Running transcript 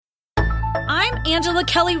I'm Angela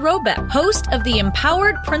Kelly Robeck, host of the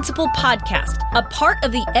Empowered Principal Podcast, a part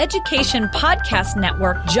of the Education Podcast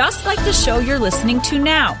Network, just like the show you're listening to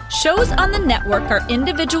now. Shows on the network are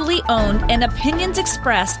individually owned and opinions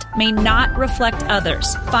expressed may not reflect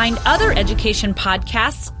others. Find other education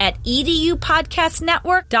podcasts at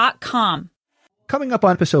edupodcastnetwork.com. Coming up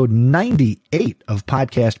on episode 98 of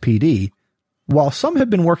Podcast PD, while some have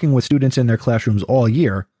been working with students in their classrooms all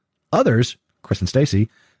year, others, Chris and Stacy,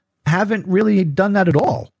 haven't really done that at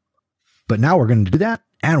all. But now we're going to do that,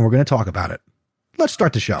 and we're going to talk about it. Let's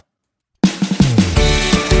start the show.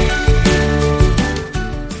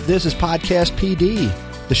 This is Podcast PD,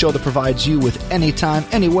 the show that provides you with anytime,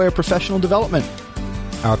 anywhere professional development.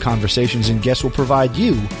 Our conversations and guests will provide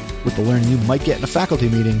you with the learning you might get in a faculty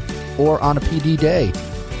meeting or on a PD day.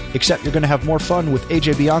 Except you're going to have more fun with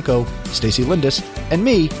AJ Bianco, Stacy Lindis, and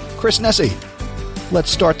me, Chris Nessie.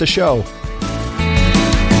 Let's start the show.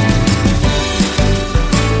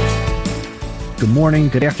 Good morning,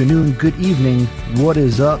 good afternoon, good evening. What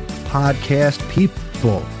is up, podcast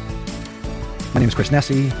people? My name is Chris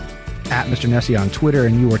Nessie, at Mr. Nessie on Twitter,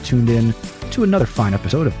 and you are tuned in to another fine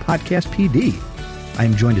episode of Podcast PD. I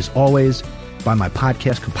am joined as always by my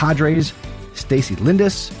podcast compadres, Stacy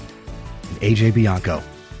Lindis and AJ Bianco.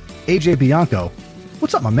 AJ Bianco,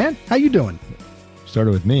 what's up, my man? How you doing?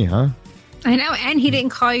 Started with me, huh? I know, and he didn't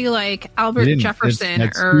call you like Albert Jefferson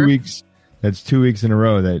that's or 2 weeks. That's 2 weeks in a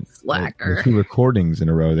row that Slacker. 2 recordings in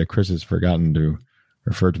a row that Chris has forgotten to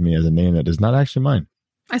refer to me as a name that is not actually mine.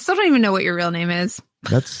 I still don't even know what your real name is.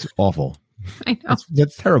 That's awful. I know.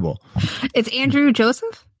 That's terrible. It's Andrew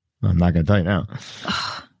Joseph? I'm not going to tell you now.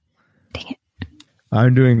 Oh, dang it.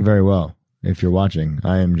 I'm doing very well. If you're watching,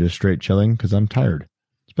 I am just straight chilling because I'm tired.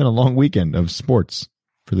 It's been a long weekend of sports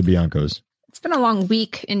for the Biancos. It's been a long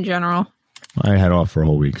week in general. I had off for a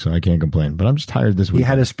whole week, so I can't complain. But I'm just tired this week. You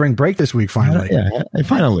had a spring break this week, finally. Yeah,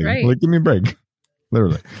 finally. Right. Like, give me a break.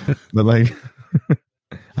 Literally. But like, I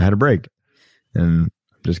had a break. And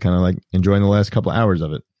just kind of like enjoying the last couple of hours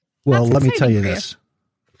of it. Well, That's let me tell you exciting for this.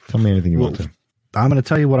 Tell me anything you want to. I'm going to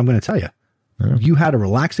tell you what I'm going to tell you. You had a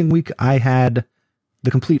relaxing week. I had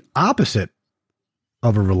the complete opposite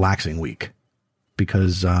of a relaxing week.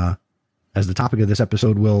 Because as the topic of this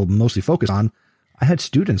episode will mostly focus on, I had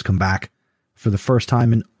students come back for the first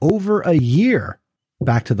time in over a year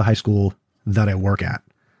back to the high school that I work at.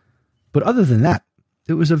 But other than that,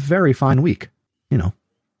 it was a very fine week. You know,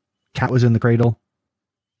 cat was in the cradle,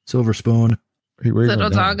 silver spoon.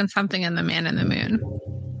 Little dog and something and the man in the moon.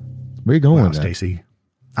 Where are you going Wow, with that? Stacy.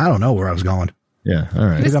 I don't know where I was going. Yeah, all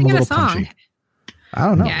right. You're Maybe I'm a singing little a song. punchy. I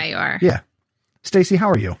don't know. Yeah, you are. Yeah. Stacy,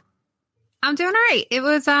 how are you? I'm doing all right. It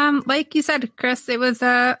was, like you said, Chris, it was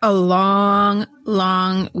a long,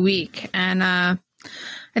 long week. And I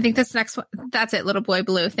think this next one, that's it, Little Boy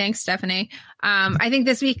Blue. Thanks, Stephanie. I think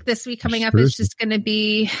this week coming up is just going to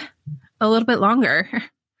be a little bit longer.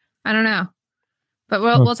 I don't know. But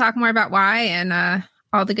we'll talk more about why and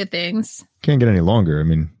all the good things. Can't get any longer. I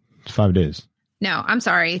mean, it's 5 days. No, I'm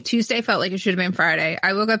sorry. Tuesday felt like it should have been Friday.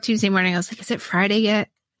 I woke up Tuesday morning. I was like, is it Friday yet?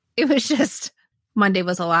 It was just... Monday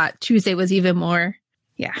was a lot. Tuesday was even more.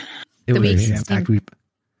 Yeah. The week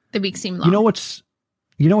seemed long. You know what's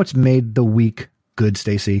made the week good,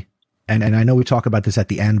 Stacy? And I know we talk about this at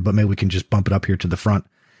the end, but maybe we can just bump it up here to the front,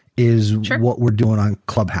 is Sure. what we're doing on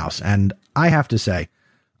Clubhouse. And I have to say,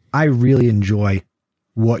 I really enjoy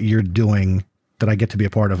what you're doing that I get to be a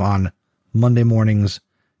part of on Monday mornings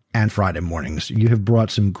and Friday mornings. You have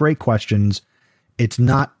brought some great questions. It's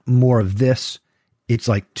not more of this. It's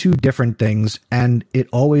like two different things, and it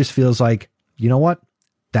always feels like, you know what?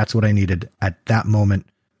 That's what I needed at that moment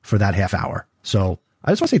for that half hour. So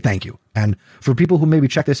I just want to say thank you. And for people who maybe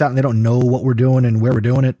check this out and they don't know what we're doing and where we're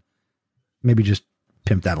doing it, maybe just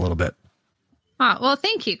pimp that a little bit. Oh, well,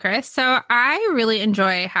 thank you, Chris. So I really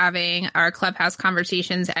enjoy having our Clubhouse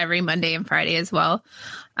conversations every Monday and Friday as well.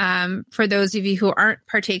 For those of you who aren't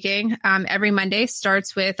partaking, every Monday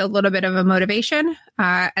starts with a little bit of a motivation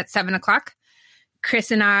at 7:00.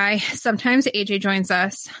 Chris and I, sometimes AJ joins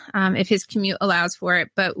us if his commute allows for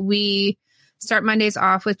it, but we start Mondays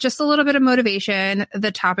off with just a little bit of motivation.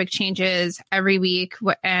 The topic changes every week,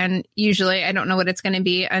 and usually I don't know what it's going to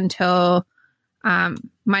be until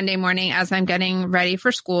Monday morning as I'm getting ready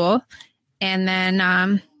for school. And then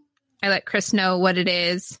I let Chris know what it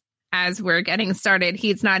is as we're getting started.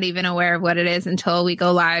 He's not even aware of what it is until we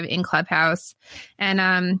go live in Clubhouse.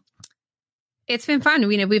 And it's been fun.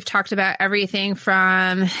 We've talked about everything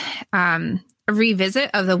from a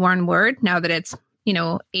revisit of the one word now that it's,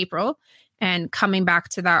 April, and coming back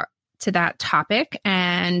to that topic.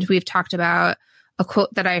 And we've talked about a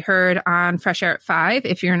quote that I heard on Fresh Air at 5.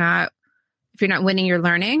 If you're not you're not winning, you're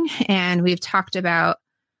learning. And we've talked about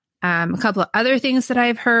a couple of other things that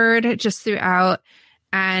I've heard just throughout.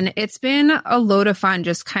 And it's been a load of fun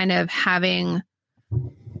just kind of having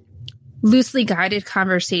loosely guided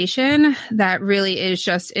conversation that really is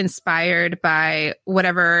just inspired by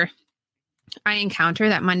whatever I encounter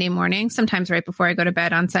that Monday morning, sometimes right before I go to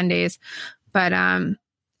bed on Sundays. But, and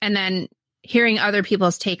then hearing other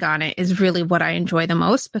people's take on it is really what I enjoy the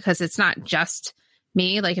most, because it's not just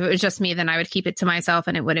me. Like if it was just me, then I would keep it to myself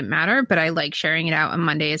and it wouldn't matter. But I like sharing it out on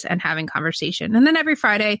Mondays and having conversation. And then every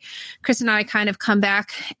Friday, Chris and I kind of come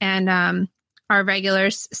back and, our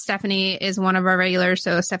regulars, Stephanie is one of our regulars.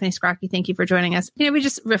 So Stephanie Scrocky, thank you for joining us. We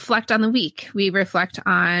just reflect on the week. We reflect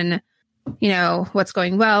on, what's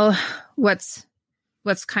going well, what's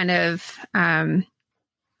kind of,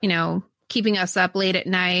 keeping us up late at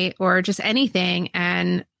night or just anything.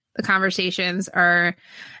 And the conversations are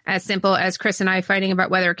as simple as Chris and I fighting about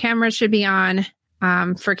whether cameras should be on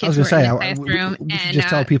for kids who are in the classroom. We should just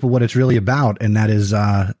tell people what it's really about. And that is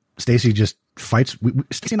Stacy just fights.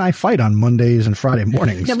 Stacy and I fight on Mondays and Friday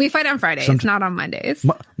mornings. No, we fight on Fridays, not on Mondays.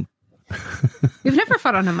 We've never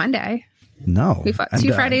fought on a Monday. No. We fought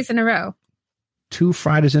 2 Fridays in a row. 2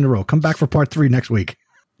 Fridays in a row. Come back for part 3 next week.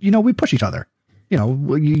 We push each other.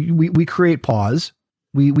 We create pause.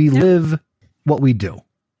 We live what we do.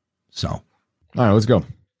 So. All right, let's go. All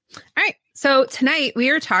right. So tonight we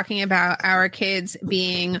are talking about our kids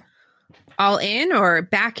being all in or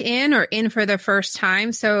back in or in for the first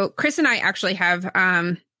time. So Chris and I actually have,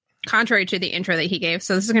 contrary to the intro that he gave,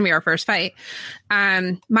 so this is going to be our first fight.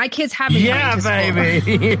 My kids have been coming to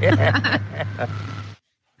school.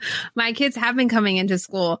 My kids have been coming into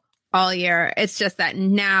school all year. It's just that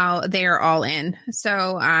now they are all in.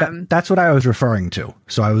 So that's what I was referring to.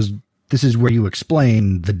 So this is where you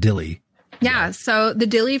explain the dilly. Yeah. So the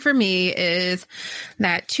dilly for me is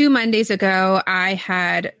that 2 Mondays ago, I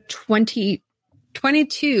had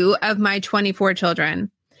 22 of my 24 children.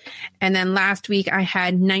 And then last week I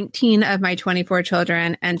had 19 of my 24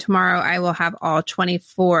 children. And tomorrow I will have all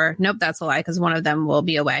 24. Nope, that's a lie because one of them will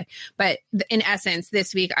be away. But in essence,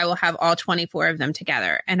 this week I will have all 24 of them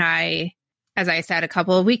together. And as I said a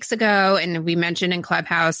couple of weeks ago, and we mentioned in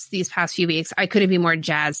Clubhouse these past few weeks, I couldn't be more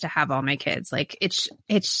jazzed to have all my kids. Like it's,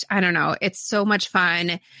 I don't know, it's so much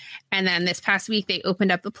fun. And then this past week they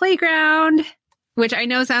opened up the playground, which I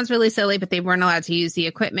know sounds really silly, but they weren't allowed to use the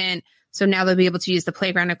equipment. So now they'll be able to use the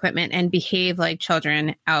playground equipment and behave like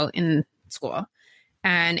children out in school.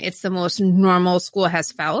 And it's the most normal school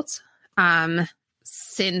has felt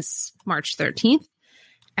since March 13th.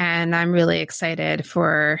 And I'm really excited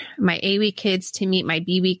for my A week kids to meet my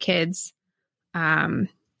B week kids.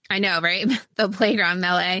 I know, right? The playground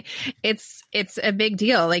melee. It's a big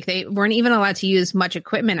deal. Like they weren't even allowed to use much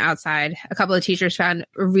equipment outside. A couple of teachers found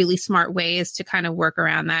really smart ways to kind of work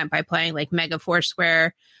around that by playing like Mega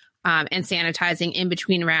Foursquare and sanitizing in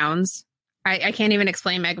between rounds. I can't even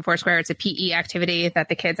explain Mega Foursquare. It's a PE activity that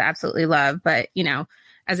the kids absolutely love. But,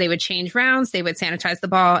 as they would change rounds, they would sanitize the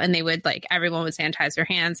ball and they would everyone would sanitize their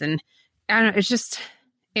hands. And I don't know,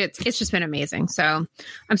 it's just been amazing. So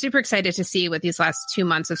I'm super excited to see what these last 2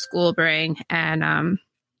 months of school bring and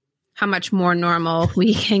how much more normal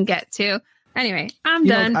we can get to. Anyway, I'm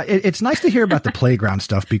done. It's nice to hear about the playground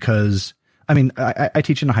stuff because, I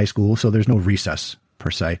teach in a high school, so there's no recess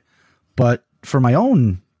per se. But for my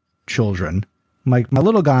own children, my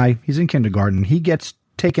little guy, he's in kindergarten. He gets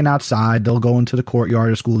taken outside. They'll go into the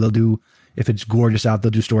courtyard of school. They'll do, if it's gorgeous out,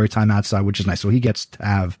 they'll do story time outside, which is nice. So he gets to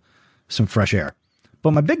have some fresh air.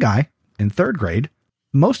 But my big guy in 3rd grade,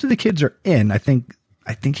 most of the kids are in. I think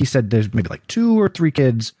he said there's maybe 2 or 3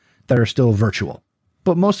 kids that are still virtual.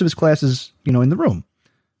 But most of his class is, in the room.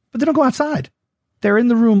 But they don't go outside. They're in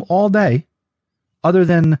the room all day, other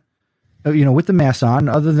than, with the mask on,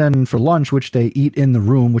 other than for lunch, which they eat in the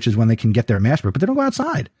room, which is when they can get their mask break, but they don't go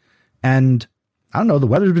outside. And I don't know, the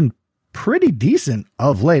weather's been pretty decent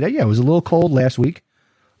of late. Yeah, it was a little cold last week.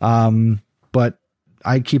 But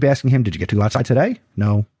I keep asking him, did you get to go outside today?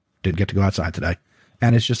 No, didn't get to go outside today.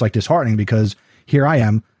 And it's just disheartening because here I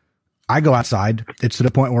am. I go outside. It's to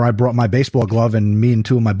the point where I brought my baseball glove and me and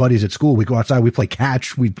 2 of my buddies at school, we go outside, we play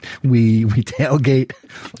catch, we tailgate,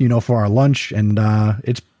 for our lunch. And,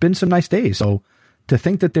 it's been some nice days. So to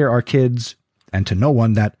think that there are kids and to know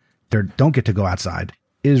one that don't get to go outside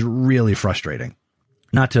is really frustrating.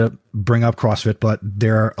 Not to bring up CrossFit, but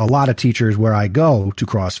there are a lot of teachers where I go to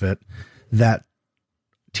CrossFit that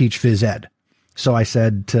teach phys ed. So I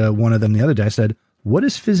said to one of them the other day, I said, what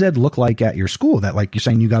does phys ed look like at your school? That you're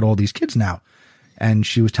saying you got all these kids now. And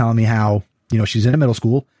she was telling me how, she's in a middle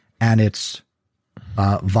school and it's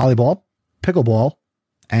volleyball, pickleball,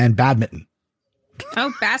 and badminton.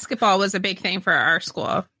 Oh, basketball was a big thing for our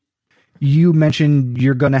school. You mentioned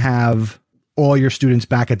you're going to have all your students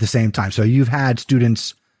back at the same time. So you've had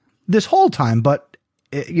students this whole time, but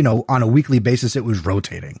on a weekly basis, it was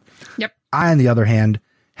rotating. Yep. I, on the other hand,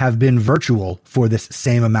 have been virtual for this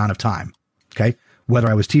same amount of time. Okay. Whether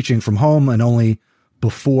I was teaching from home and only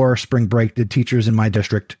before spring break did teachers in my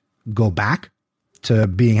district go back to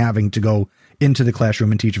having to go into the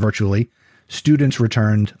classroom and teach virtually. Students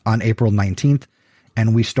returned on April 19th,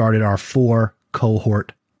 and we started our 4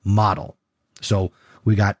 cohort model. So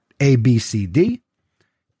we got A, B, C, D.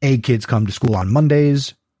 A kids come to school on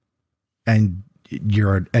Mondays, and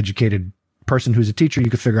you're an educated person who's a teacher. You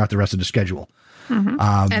could figure out the rest of the schedule. Mm-hmm.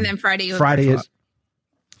 And then Friday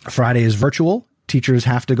is virtual. Teachers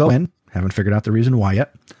have to go in. Haven't figured out the reason why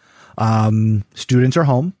yet. Students are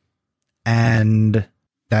home, and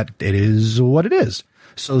that it is what it is.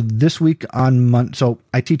 So this week on so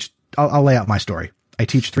I teach. I'll lay out my story. I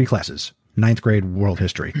teach 3 classes. 9th grade world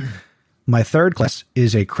history. My 3rd class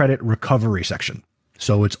is a credit recovery section.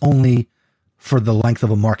 So it's only for the length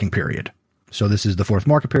of a marking period. So this is the 4th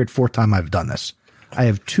marking period, 4th time I've done this. I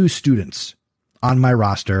have 2 students on my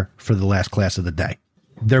roster for the last class of the day.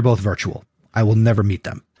 They're both virtual. I will never meet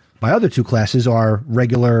them. My other 2 classes are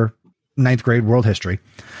regular 9th grade world history.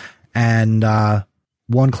 And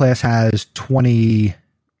one class has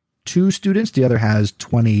 22 students. The other has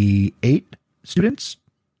 28 students.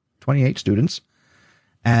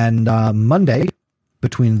 And Monday,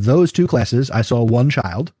 between those 2 classes, I saw 1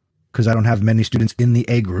 child because I don't have many students in the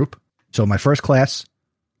A group. So my first class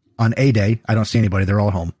on A day, I don't see anybody. They're all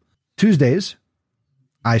at home. Tuesdays,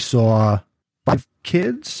 I saw 5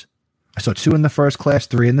 kids. I saw 2 in the first class,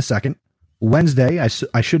 3 in the second. Wednesday, I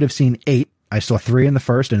should have seen 8. I saw 3 in the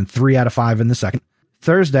first and 3 out of 5 in the second.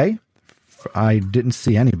 Thursday, I didn't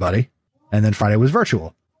see anybody. And then Friday was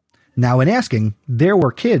virtual. Now, in asking, there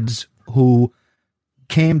were kids who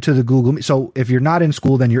came to the Google Meet. So if you're not in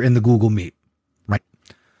school, then you're in the Google Meet, right?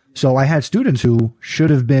 So I had students who should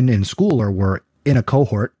have been in school or were in a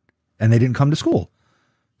cohort, and they didn't come to school.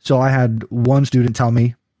 So I had one student tell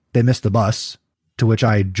me they missed the bus, to which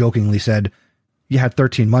I jokingly said, you had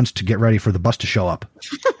 13 months to get ready for the bus to show up.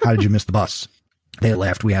 How did you miss the bus? They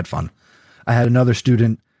laughed. We had fun. I had another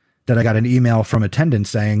student that I got an email from attendance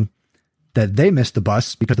saying that they missed the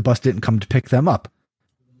bus because the bus didn't come to pick them up.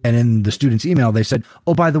 And in the student's email, they said,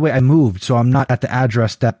 oh, by the way, I moved, so I'm not at the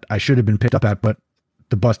address that I should have been picked up at, but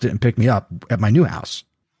the bus didn't pick me up at my new house.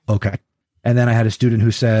 Okay. And then I had a student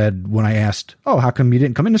who said, when I asked, oh, how come you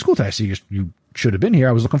didn't come into school today? I said, you should have been here.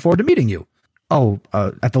 I was looking forward to meeting you. Oh,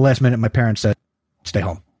 at the last minute, my parents said, stay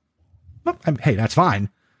home. Well, hey, that's fine.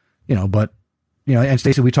 But, and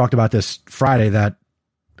Stacey, we talked about this Friday that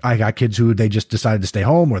I got kids who they just decided to stay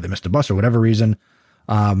home or they missed a bus or whatever reason.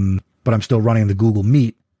 But I'm still running the Google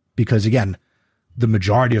Meet because, again, the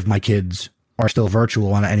majority of my kids are still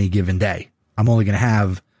virtual on any given day. I'm only going to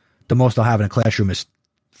have, the most I'll have in a classroom is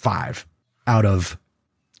 5 out of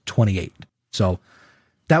 28. So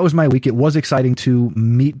that was my week. It was exciting to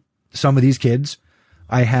meet some of these kids.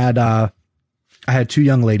 I had 2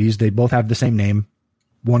 young ladies. They both have the same name.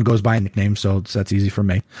 One goes by a nickname, so that's easy for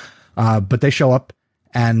me. But they show up,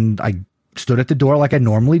 and I stood at the door like I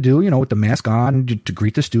normally do, with the mask on to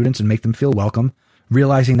greet the students and make them feel welcome,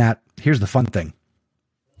 realizing that here's the fun thing.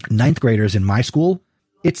 9th graders in my school,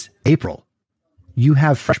 it's April. You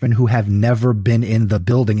have freshmen who have never been in the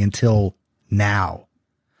building until now.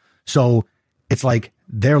 So it's like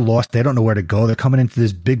they're lost. They don't know where to go. They're coming into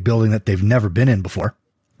this big building that they've never been in before,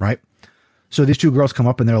 right? So these 2 girls come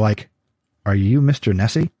up and they're like, are you Mr.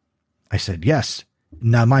 Nessie? I said, yes.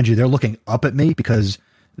 Now, mind you, they're looking up at me because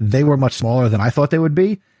they were much smaller than I thought they would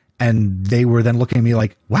be. And they were then looking at me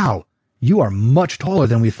like, wow, you are much taller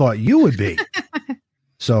than we thought you would be.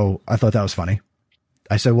 So I thought that was funny.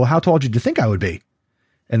 I said, well, how tall did you think I would be?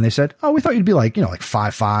 And they said, oh, we thought you'd be like 5'5",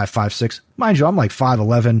 5'6". Mind you, I'm like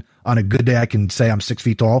 5'11". On a good day, I can say I'm 6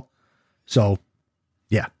 feet tall. So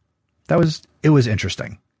yeah, it was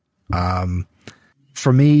interesting.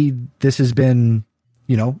 For me, this has been,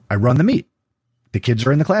 I run the meet. The kids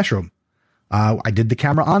are in the classroom. I did the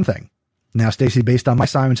camera on thing. Now, Stacey, based on my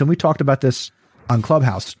assignments, and we talked about this on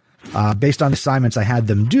Clubhouse, based on the assignments I had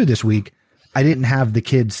them do this week, I didn't have the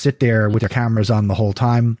kids sit there with their cameras on the whole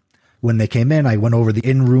time. When they came in, I went over the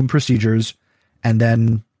in-room procedures, and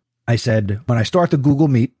then I said, when I start the Google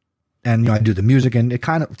Meet, and I do the music, and it's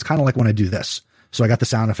kind of like when I do this. So I got the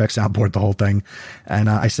sound effects, soundboard, the whole thing, and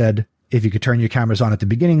I said, if you could turn your cameras on at the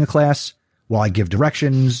beginning of class while I give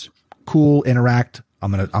directions, cool, interact.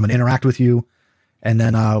 I'm gonna interact with you, and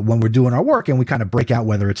then when we're doing our work and we kind of break out,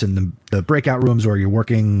 whether it's in the breakout rooms or you're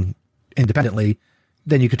working independently,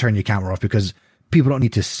 then you could turn your camera off, because people don't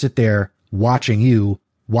need to sit there watching you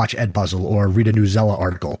watch Edpuzzle or read a new Zella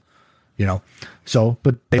article, you know? So,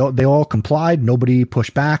 but they all complied. Nobody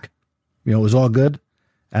pushed back. You know, it was all good.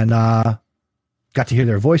 And, got to hear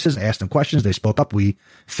their voices, asked them questions. They spoke up. We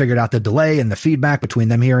figured out the delay and the feedback between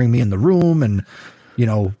them hearing me in the room and, you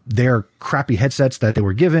know, their crappy headsets that they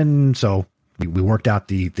were given. So we worked out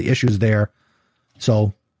the issues there.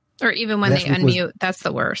 So, or even when they unmute, that's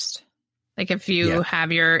the worst. Like if you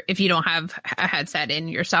if you don't have a headset in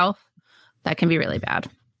yourself, that can be really bad.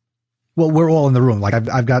 Well, we're all in the room. Like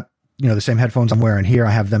I've got, you know, the same headphones I'm wearing here.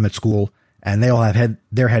 I have them at school, and they all have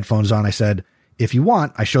their headphones on. I said, if you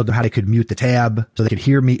want, I showed them how they could mute the tab so they could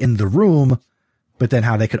hear me in the room, but then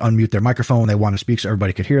how they could unmute their microphone when they want to speak so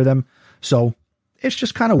everybody could hear them. So it's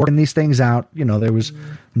just kind of working these things out. You know, there was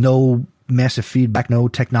no massive feedback, no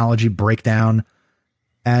technology breakdown.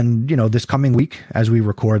 And, you know, this coming week, as we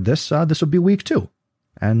record this, this will be week 2.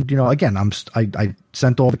 And, you know, again, I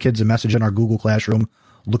sent all the kids a message in our Google Classroom,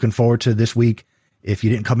 looking forward to this week. If you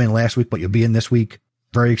didn't come in last week, but you'll be in this week,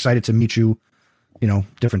 very excited to meet you, you know,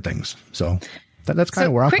 different things. So that's kind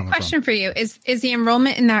of where I'm coming from. Quick question for you. Is the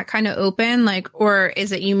enrollment in that kind of open, like, or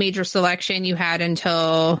is it you made your selection, you had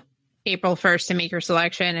until April 1st to make your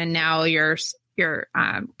selection, and now you're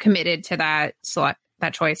committed to that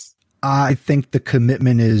choice? I think the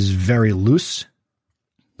commitment is very loose,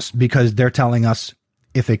 because they're telling us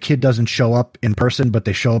if a kid doesn't show up in person, but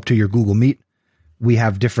they show up to your Google Meet, we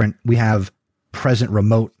have present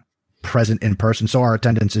remote, present in person. So our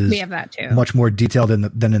attendance is we have that too. Much more detailed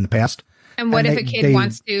than in the past. And what if a kid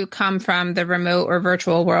wants to come from the remote or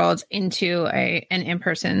virtual world into an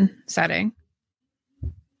in-person setting?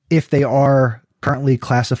 If they are currently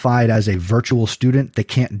classified as a virtual student, they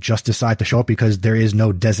can't just decide to show up because there is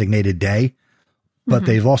no designated day. But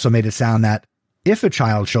they've also made it sound that if a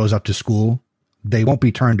child shows up to school, they won't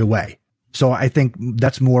be turned away. So I think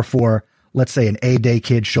that's more for, let's say, an A-day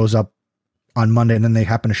kid shows up on Monday and then they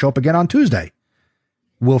happen to show up again on Tuesday.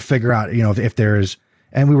 We'll figure out, you know, if there's,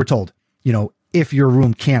 and we were told, you know, if your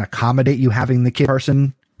room can't accommodate you having the kid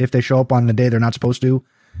person, if they show up on the day they're not supposed to,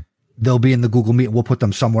 they'll be in the Google Meet. We'll put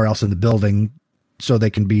them somewhere else in the building so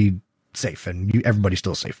they can be safe, and everybody's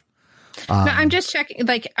still safe. No, I'm just checking.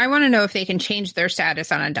 Like, I want to know if they can change their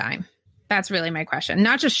status on a dime. That's really my question.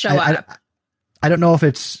 Not just show up. I don't know if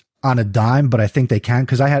it's on a dime, but I think they can,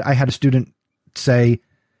 because I had a student say,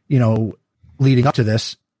 you know, leading up to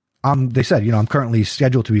this, they said, you know, I'm currently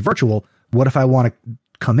scheduled to be virtual. What if I want to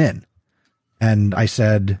come in? And I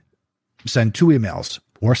said, send 2 emails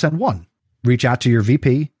or send 1. Reach out to your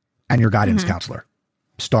VP and your guidance counselor.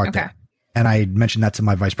 Start there. And I mentioned that to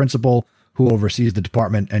my vice principal, who oversees the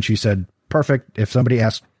department, and she said, perfect. If somebody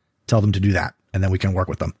asks, tell them to do that, and then we can work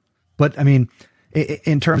with them. But I mean,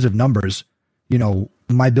 in terms of numbers, you know,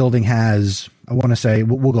 my building has, I want to say,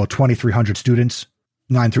 we'll go 2,300 students,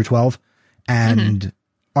 9 through 12, and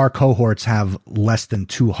our cohorts have less than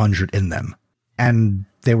 200 in them. And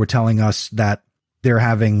they were telling us that they're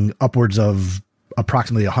having upwards of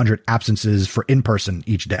approximately 100 absences for in-person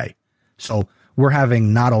each day. So we're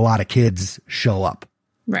having not a lot of kids show up.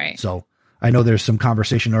 Right. So I know there's some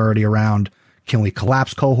conversation already around, can we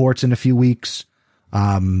collapse cohorts in a few weeks?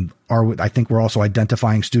 I think we're also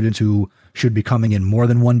identifying students who should be coming in more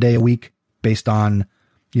than 1 day a week based on,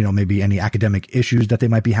 you know, maybe any academic issues that they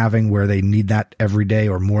might be having where they need that every day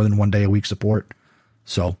or more than 1 day a week support.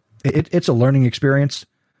 So it's a learning experience.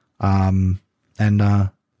 And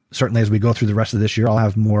certainly as we go through the rest of this year, I'll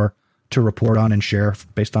have more to report on and share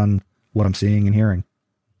based on what I'm seeing and hearing.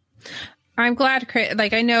 I'm glad,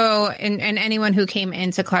 like, I know, and anyone who came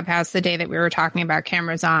into Clubhouse the day that we were talking about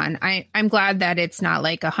cameras on, I'm glad that it's not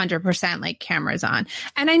like 100% like cameras on.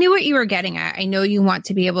 And I knew what you were getting at. I know you want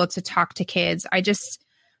to be able to talk to kids.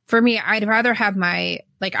 For me, I'd rather have I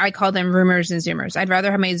call them roomers and Zoomers. I'd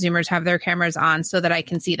rather have my Zoomers have their cameras on so that I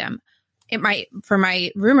can see them. For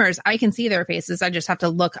my roomers, I can see their faces. I just have to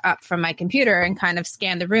look up from my computer and kind of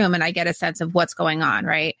scan the room, and I get a sense of what's going on,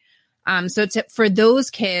 right? So for those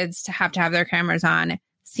kids to have their cameras on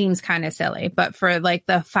seems kind of silly. But for like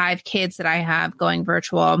the 5 kids that I have going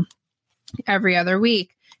virtual every other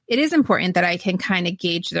week, it is important that I can kind of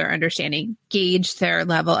gauge their understanding, gauge their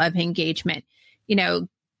level of engagement, you know,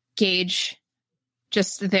 gauge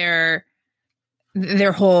just their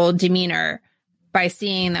whole demeanor by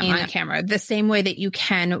seeing them on camera, the same way that you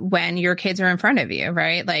can when your kids are in front of you,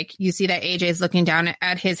 right? Like you see that AJ is looking down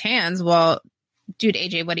at his hands. Well, dude,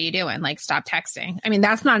 AJ, what are you doing? Like, stop texting. I mean,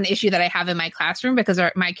 that's not an issue that I have in my classroom because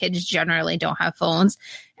my kids generally don't have phones.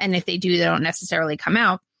 And if they do, they don't necessarily come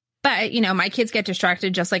out. But, you know, my kids get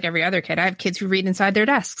distracted just like every other kid. I have kids who read inside their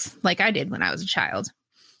desks like I did when I was a child.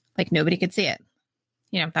 Like nobody could see it.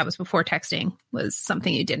 You know, that was before texting was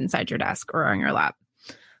something you did inside your desk or on your lap.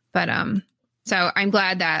 But so I'm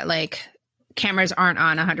glad that like cameras aren't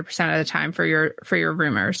on 100% of the time for your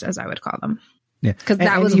roomers, as I would call them. Yeah. Because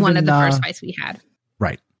that was one of the first fights we had.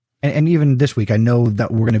 Right. And even this week, I know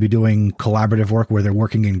that we're going to be doing collaborative work where they're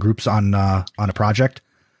working in groups on a project.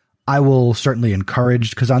 I will certainly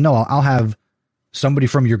encourage, because I know I'll have somebody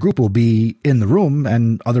from your group will be in the room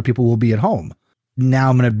and other people will be at home. Now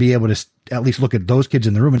I'm going to be able to at least look at those kids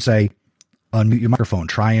in the room and say, unmute your microphone,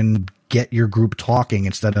 try and get your group talking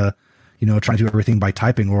instead of, you know, trying to do everything by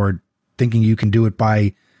typing or thinking you can do it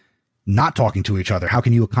by not talking to each other. How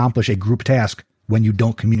can you accomplish a group task when you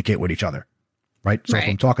don't communicate with each other? Right. So if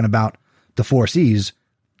I'm talking about the 4 C's,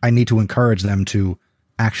 I need to encourage them to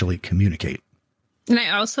actually communicate. And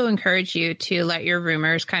I also encourage you to let your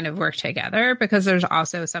roomers kind of work together, because there's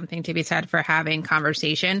also something to be said for having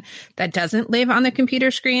conversation that doesn't live on the computer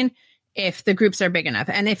screen if the groups are big enough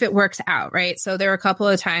and if it works out, right? So there are a couple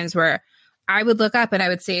of times where I would look up and I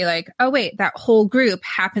would say like, oh, wait, that whole group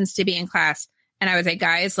happens to be in class. And I would say,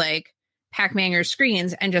 guys, like Pac-Man your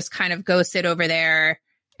screens and just kind of go sit over there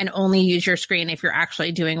and only use your screen if you're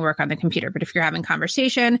actually doing work on the computer. But if you're having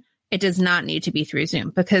conversation, it does not need to be through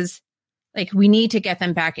Zoom, because like we need to get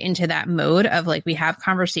them back into that mode of like we have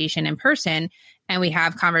conversation in person and we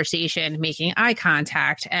have conversation making eye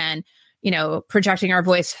contact and, you know, projecting our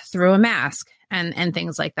voice through a mask and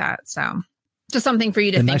things like that. So just something for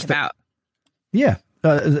you to think about. Yeah.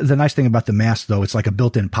 The nice thing about the mask, though, it's like a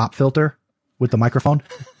built-in pop filter with the microphone.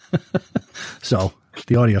 So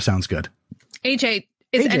the audio sounds good. AJ,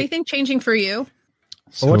 is anything changing for you?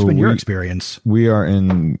 So what's been your experience? We are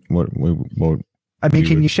in what I mean,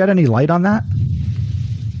 can you shed any light on that?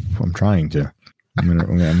 I'm trying to. I'm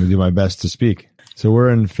gonna do my best to speak. So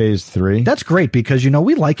we're in phase 3. That's great, because, you know,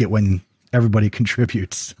 we like it when everybody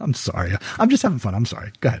contributes. I'm sorry. I'm just having fun. I'm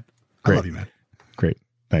sorry. Go ahead. Great. I love you, man. Great.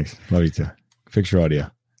 Thanks. Love you too. Fix your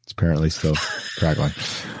audio. It's apparently still crackling.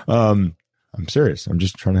 I'm serious. I'm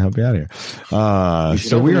just trying to help you out here. You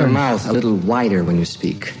should open your mouth a little wider when you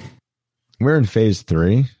speak. We're in phase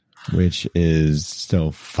 3, which is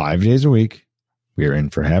still 5 days a week. We are in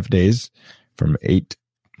for half days from 8,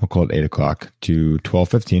 we'll call it 8 o'clock to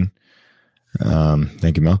 12:15.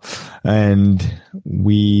 Thank you, Mel. And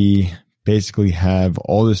we basically have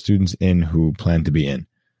all the students in who plan to be in.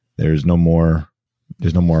 There's no more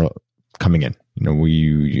coming in. You know,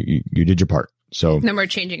 you did your part. So no more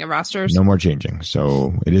changing of rosters. No more changing.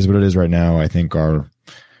 So it is what it is right now. I think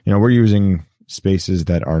we're using spaces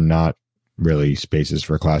that are not really spaces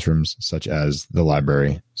for classrooms, such as the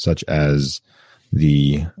library, such as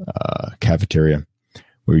the cafeteria.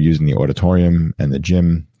 We're using the auditorium and the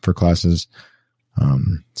gym for classes.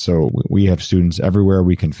 So we have students everywhere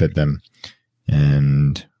we can fit them.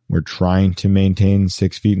 And we're trying to maintain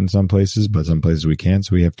 6 feet in some places, but some places we can't.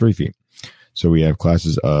 So we have 3 feet. So we have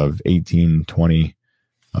classes of 18, 20,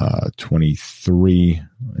 23, you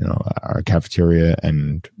know, our cafeteria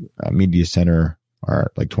and media center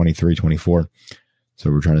are like 23, 24.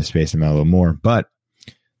 So we're trying to space them out a little more, but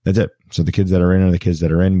that's it. So the kids that are in are the kids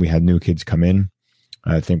that are in. We had new kids come in.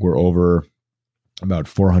 I think we're over about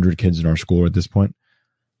 400 kids in our school at this point.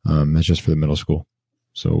 That's just for the middle school.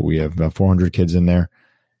 So we have about 400 kids in there,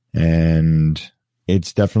 and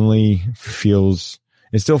it's definitely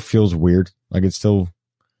still feels weird. Like it's still,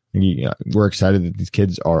 we're excited that these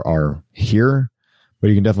kids are here, but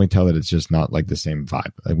you can definitely tell that it's just not like the same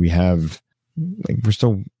vibe. Like we're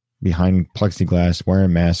still behind plexiglass,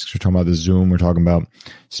 wearing masks. We're talking about the Zoom. We're talking about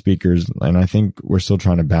speakers. And I think we're still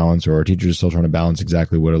trying to balance, or our teachers are still trying to balance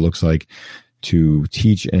exactly what it looks like to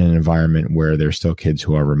teach in an environment where there's still kids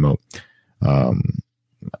who are remote.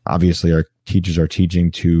 Obviously, our teachers are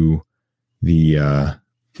teaching to the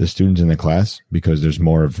students in the class because there's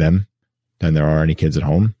more of them than there are any kids at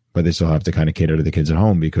home, but they still have to kind of cater to the kids at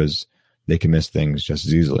home because they can miss things just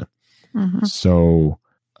as easily. Mm-hmm. So,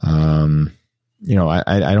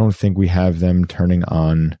 I don't think we have them turning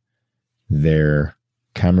on their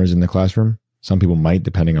cameras in the classroom. Some people might,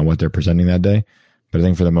 depending on what they're presenting that day. But I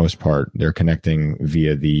think for the most part, they're connecting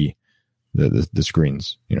via the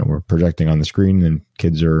screens. You know, we're projecting on the screen and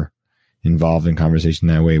kids are involved in conversation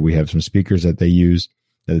that way. We have some speakers that they use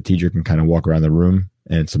that the teacher can kind of walk around the room,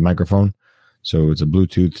 and it's a microphone. So it's a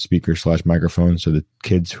Bluetooth speaker / microphone. So the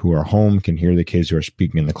kids who are home can hear the kids who are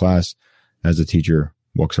speaking in the class as the teacher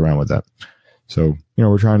walks around with that. So,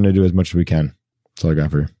 we're trying to do as much as we can. That's all I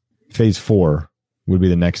got for you. Phase 4 would be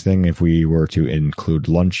the next thing if we were to include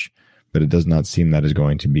lunch, but it does not seem that is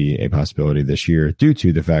going to be a possibility this year due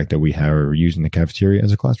to the fact that we are using the cafeteria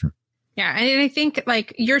as a classroom. Yeah. And I think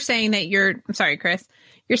like you're saying that I'm sorry, Chris,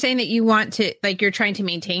 you're saying that you want to, like, you're trying to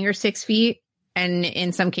maintain your 6 feet. And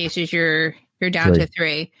in some cases you're down to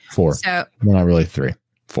 3. 4. So well, not really 3,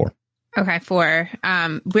 4. Okay. 4.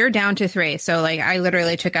 We're down to 3. So like I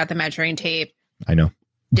literally took out the measuring tape. I know.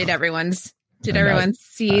 Did everyone's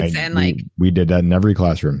seats and like we did that in every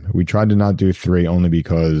classroom. We tried to not do 3 only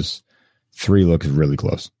because 3 looks really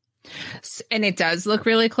close. And it does look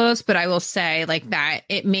really close, but I will say like that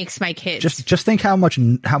it makes my kids just think how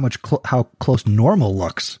close normal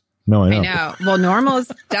looks. No, I know. Well, normal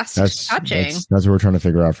is desk touching. That's what we're trying to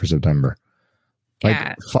figure out for September. Like,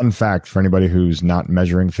 yeah. Fun fact for anybody who's not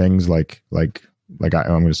measuring things like I'm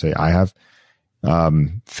going to say I have,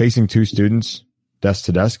 facing 2 students, desk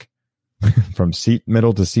to desk, from seat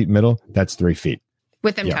middle to seat middle, that's 3 feet.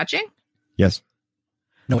 With them touching? Yes.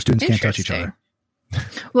 No, students can't touch each other.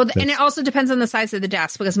 Well, and it also depends on the size of the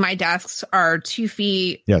desk because my desks are 2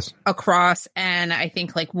 feet across and I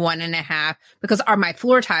think like 1.5 because my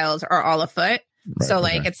floor tiles are all a foot. Right, so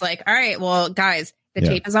like, it's like, all right, well, guys, the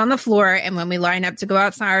tape is on the floor. And when we line up to go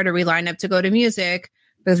outside or we line up to go to music,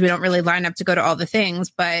 because we don't really line up to go to all the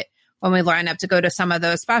things, but when we line up to go to some of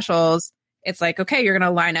those specials, it's like, okay, you're going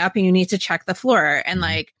to line up and you need to check the floor. And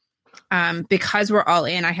like, because we're all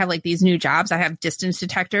in, I have like these new jobs. I have distance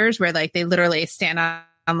detectors where like they literally stand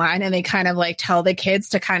online and they kind of like tell the kids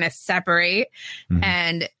to kind of separate.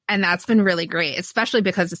 And that's been really great, especially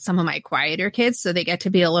because it's some of my quieter kids. So they get to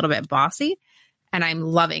be a little bit bossy and I'm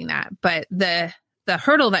loving that. But the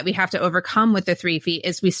hurdle that we have to overcome with the 3 feet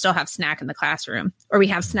is we still have snack in the classroom or we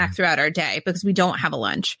have snack throughout our day because we don't have a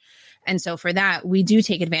lunch. And so for that, we do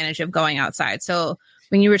take advantage of going outside. So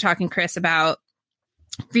when you were talking, Chris, about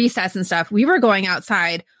recess and stuff, we were going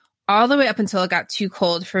outside all the way up until it got too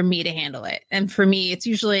cold for me to handle it. And for me, it's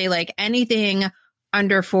usually like anything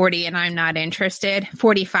under 40 and I'm not interested.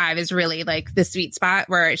 45 is really like the sweet spot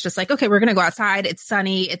where it's just like, okay, we're going to go outside. It's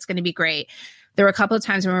sunny. It's going to be great. There were a couple of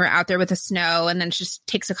times when we were out there with the snow and then it just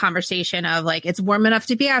takes a conversation of like, it's warm enough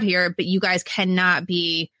to be out here, but you guys cannot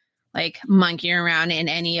be like monkeying around in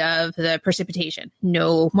any of the precipitation.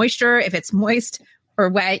 No moisture. If it's moist or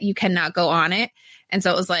wet, you cannot go on it. And so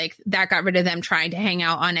it was like that got rid of them trying to hang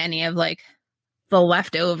out on any of like the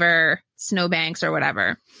leftover snowbanks or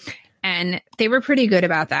whatever. And they were pretty good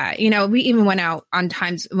about that. You know, we even went out on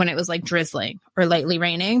times when it was like drizzling or lightly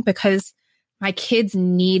raining because my kids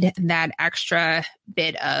need that extra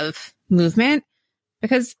bit of movement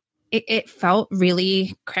because it felt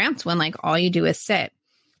really cramped when like all you do is sit.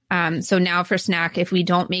 So now for snack, if we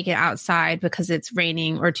don't make it outside because it's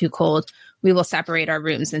raining or too cold, we will separate our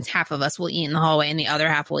rooms and half of us will eat in the hallway and the other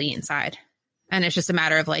half will eat inside. And it's just a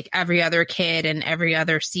matter of like every other kid and every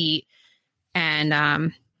other seat.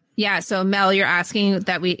 And so Mel, you're asking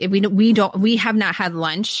that we have not had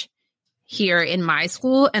lunch here in my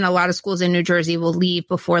school, and a lot of schools in New Jersey will leave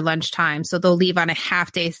before lunchtime. So they'll leave on a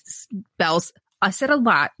half day bells. I said a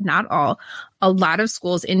lot, not all. A lot of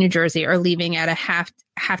schools in New Jersey are leaving at a half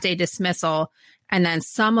day dismissal. And then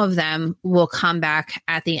some of them will come back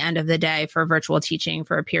at the end of the day for virtual teaching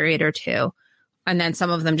for a period or 2. And then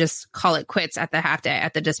some of them just call it quits at the half day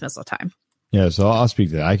at the dismissal time. Yeah, so I'll speak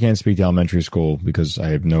to that. I can't speak to elementary school because I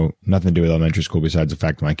have nothing to do with elementary school besides the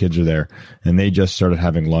fact that my kids are there. And they just started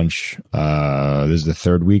having lunch. This is the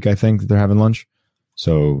 3rd week, I think, that they're having lunch.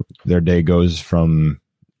 So their day goes from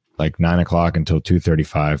like 9 o'clock until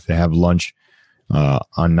 2:35. They have lunch.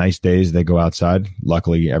 On nice days, they go outside.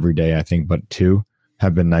 Luckily, every day, I think, but 2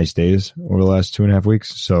 have been nice days over the last 2.5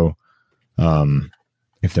 weeks. So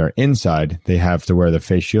if they're inside, they have to wear the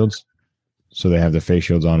face shields. So they have the face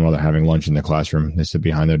shields on while they're having lunch in the classroom. They sit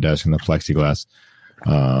behind their desk in the plexiglass.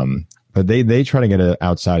 But they try to get it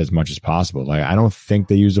outside as much as possible. Like, I don't think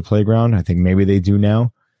they use the playground. I think maybe they do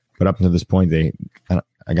now. But up until this point,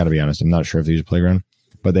 I got to be honest, I'm not sure if they use a playground.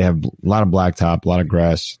 But they have a lot of blacktop, a lot of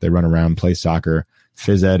grass. They run around, play soccer.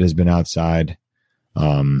 Phys ed has been outside.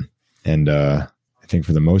 And I think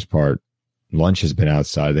for the most part, lunch has been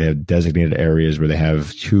outside. They have designated areas where they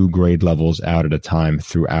have 2 grade levels out at a time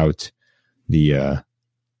throughout the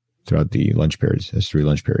lunch periods. There's 3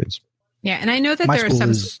 lunch periods. Yeah, and I know that there are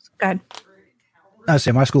some. Go ahead. I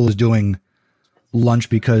say my school is doing lunch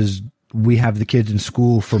because we have the kids in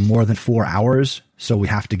school for more than 4 hours, so we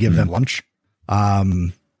have to give them lunch.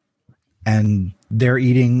 And they're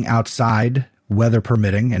eating outside, weather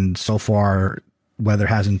permitting, and so far weather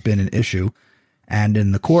hasn't been an issue. And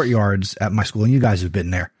in the courtyards at my school, and you guys have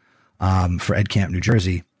been there for Ed Camp, New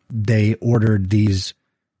Jersey, they ordered these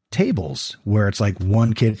tables where it's like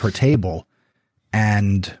 1 kid per table,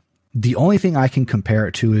 and The only thing I can compare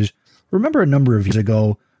it to is, remember a number of years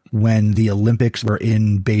ago when the Olympics were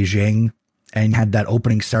in Beijing and had that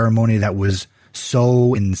opening ceremony that was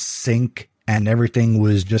so in sync and everything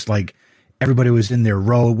was just like everybody was in their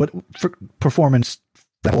row. What for performance,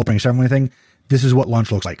 that opening ceremony thing? This is what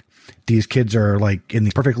lunch looks like. These kids are like in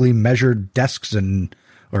these perfectly measured desks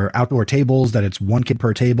or outdoor tables that it's one kid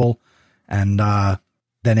per table. And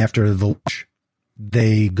then after the lunch,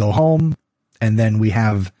 they go home, and then we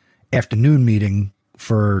have afternoon meeting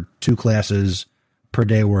for 2 classes per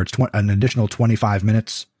day where it's an additional 25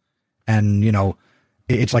 minutes. And, you know,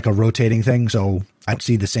 it's like a rotating thing. So I don't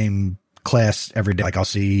see the same class every day. Like I'll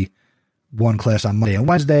see one class on Monday and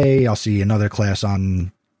Wednesday. I'll see another class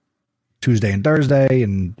on Tuesday and Thursday.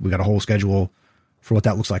 And we got a whole schedule for what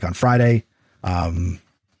that looks like on Friday.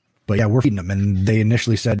 But yeah, we're feeding them. And they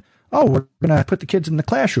initially said, oh, we're going to put the kids in the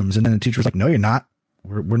classrooms. And then the teacher was like, no, you're not.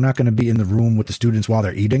 We're not going to be in the room with the students while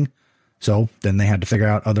they're eating. So then they had to figure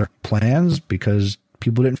out other plans because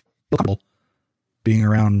people didn't feel comfortable being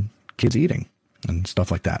around kids eating and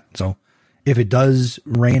stuff like that. So if it does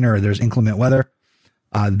rain or there's inclement weather,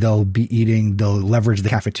 they'll leverage the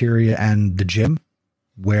cafeteria and the gym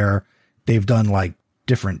where they've done like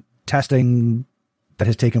different testing that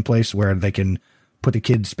has taken place where they can put the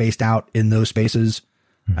kids spaced out in those spaces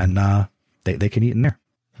and they can eat in there.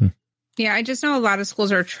 Yeah, I just know a lot of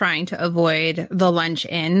schools are trying to avoid the lunch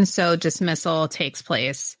in, so dismissal takes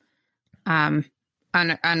place on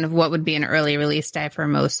what would be an early release day for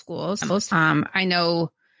most schools. I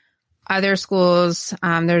know other schools,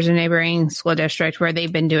 there's a neighboring school district where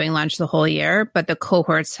they've been doing lunch the whole year, but the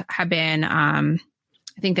cohorts have been, I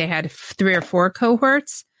think they had 3 or 4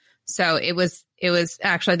 cohorts. So it was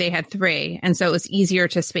actually, they had 3. And so it was easier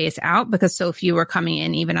to space out because so few were coming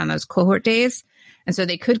in even on those cohort days. And so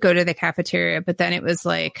they could go to the cafeteria, but then it was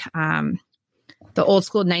like the old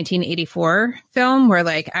school 1984 film where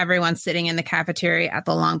like everyone's sitting in the cafeteria at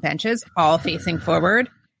the long benches, all facing forward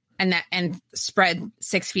and spread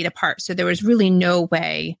 6 feet apart. So there was really no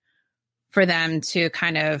way for them to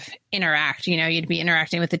kind of interact. You know, you'd be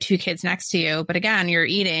interacting with the 2 kids next to you, but again, you're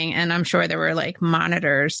eating. And I'm sure there were like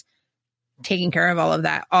monitors taking care of all of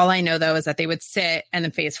that. All I know though, is that they would sit and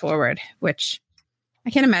then face forward, which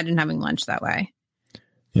I can't imagine having lunch that way.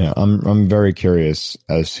 Yeah, I'm very curious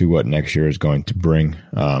as to what next year is going to bring.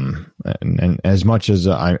 And as much as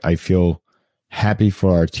I feel happy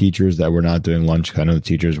for our teachers that we're not doing lunch, I know the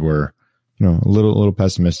teachers were, you know, a little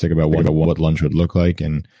pessimistic about what lunch would look like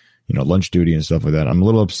and, you know, lunch duty and stuff like that. I'm a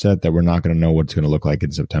little upset that we're not going to know what it's going to look like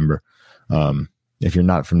in September. If you're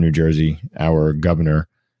not from New Jersey, our governor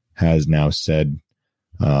has now said,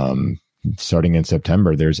 starting in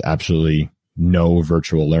September, there's absolutely no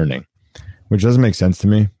virtual learning. Which doesn't make sense to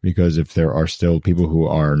me because if there are still people who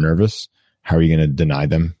are nervous, how are you going to deny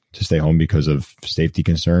them to stay home because of safety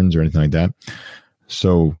concerns or anything like that?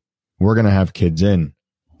 So we're going to have kids in.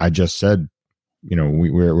 I just said, you know,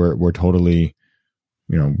 we're totally,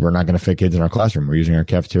 you know, we're not going to fit kids in our classroom. We're using our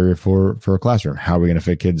cafeteria for a classroom. How are we going to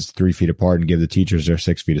fit kids 3 feet apart and give the teachers their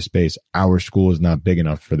 6 feet of space? Our school is not big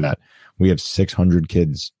enough for that. We have 600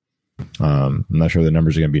 kids. I'm not sure the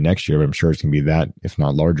numbers are going to be next year, but I'm sure it's going to be that, if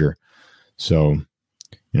not larger. So,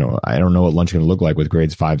 you know, I don't know what lunch is going to look like with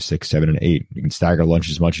grades 5, 6, 7, and 8. You can stagger lunch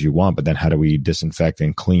as much as you want, but then how do we disinfect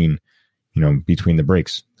and clean, you know, between the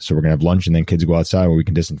breaks? So we're going to have lunch and then kids go outside where we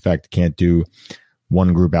can disinfect. Can't do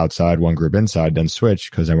one group outside, one group inside, then switch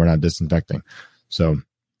because then we're not disinfecting. So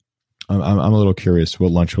I'm a little curious what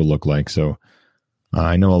lunch will look like. So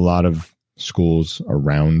I know a lot of schools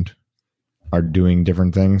around are doing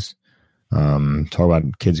different things. Talk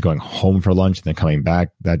about kids going home for lunch and then coming back.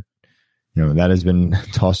 That, you know, that has been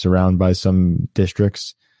tossed around by some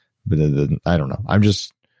districts, but I don't know. I'm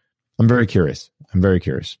very curious.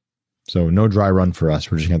 So no dry run for us.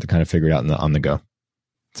 We're just going to have to kind of figure it out on the go.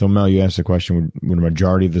 So Mel, you asked the question, would a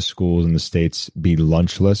majority of the schools in the States be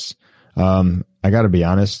lunchless? I got to be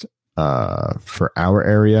honest, for our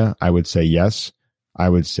area, I would say yes. I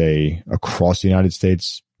would say across the United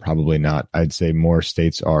States, probably not. I'd say more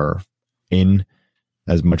states are in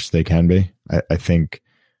as much as they can be. I think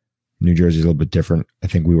New Jersey is a little bit different. I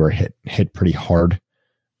think we were hit pretty hard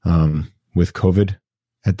with COVID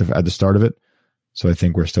at the start of it. So I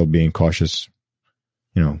think we're still being cautious.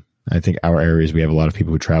 You know, I think our areas, we have a lot of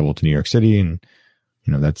people who travel to New York City, and,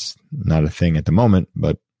 you know, that's not a thing at the moment.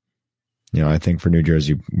 But, you know, I think for New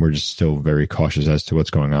Jersey, we're just still very cautious as to what's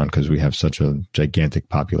going on because we have such a gigantic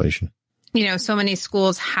population. You know, so many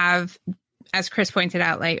schools have, as Chris pointed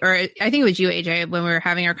out, like, or I think it was you, AJ, when we were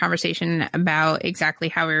having our conversation about exactly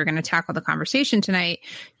how we were going to tackle the conversation tonight,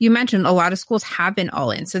 you mentioned a lot of schools have been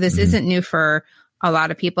all in. So this isn't new for a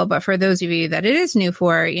lot of people. But for those of you that it is new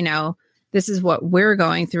for, this is what we're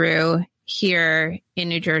going through here in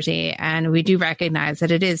New Jersey. And we do recognize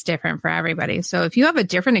that it is different for everybody. So if you have a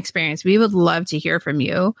different experience, we would love to hear from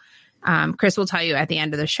you. Chris will tell you at the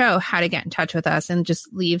end of the show how to get in touch with us and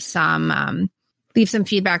just leave some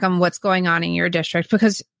feedback on what's going on in your district,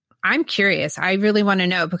 because I'm curious. I really want to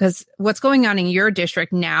know, because what's going on in your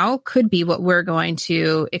district now could be what we're going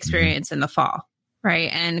to experience in the fall,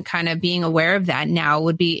 right? And kind of being aware of that now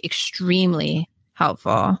would be extremely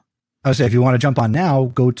helpful. I would say if you want to jump on now,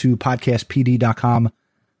 go to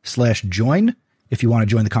podcastpd.com/join. If you want to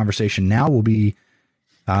join the conversation now, we'll be,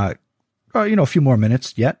 a few more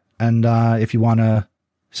minutes yet. And if you want to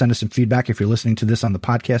send us some feedback, if you're listening to this on the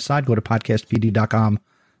podcast side, go to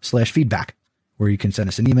podcastpd.com/feedback, where you can send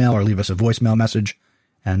us an email or leave us a voicemail message,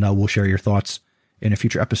 and we'll share your thoughts in a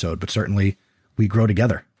future episode. But certainly we grow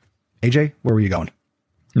together. AJ, where were you going?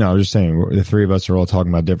 No, I was just saying, the three of us are all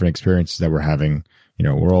talking about different experiences that we're having.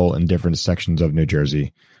 We're all in different sections of New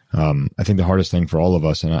Jersey. I think the hardest thing for all of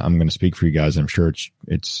us, and I'm going to speak for you guys, I'm sure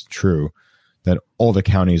it's true, that all the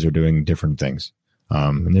counties are doing different things.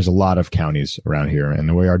 And there's a lot of counties around here. And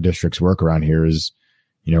the way our districts work around here is,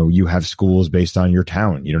 you have schools based on your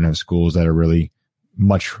town. You don't have schools that are really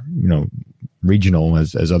much, regional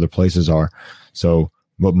as other places are. So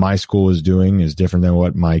what my school is doing is different than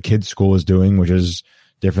what my kid's school is doing, which is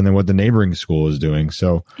different than what the neighboring school is doing.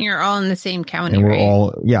 So you're all in the same county, and we're right?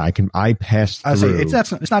 all, I pass through. I say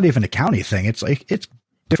it's not even a county thing. It's like, it's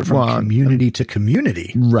different from community to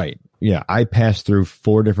community. Right. Yeah. I pass through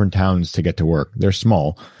 4 different towns to get to work. They're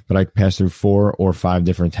small, but I pass through 4 or 5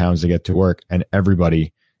 different towns to get to work, and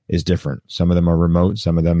everybody is different. Some of them are remote.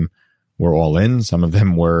 Some of them were all in. Some of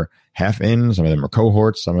them were half in. Some of them are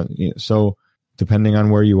cohorts. So depending on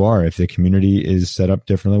where you are, if the community is set up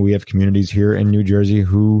differently, we have communities here in New Jersey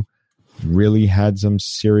who really had some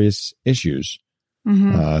serious issues.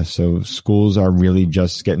 Mm-hmm. So schools are really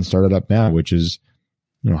just getting started up now, which is,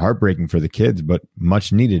 heartbreaking for the kids, but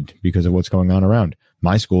much needed because of what's going on around.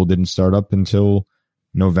 My school didn't start up until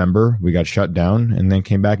November. We got shut down and then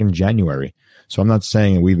came back in January. So I'm not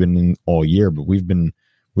saying we've been in all year, but we've been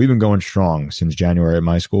going strong since January at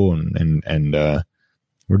my school, and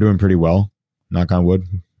we're doing pretty well. Knock on wood,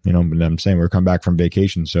 but I'm saying we're coming back from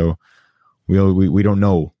vacation, so we don't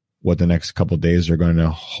know what the next couple of days are going to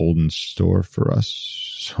hold in store for us.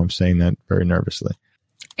 So I'm saying that very nervously.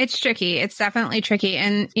 It's tricky. It's definitely tricky.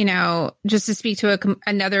 And, just to speak to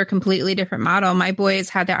another completely different model, my boys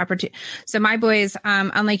had the opportunity. So my boys,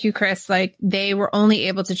 unlike you, Chris, they were only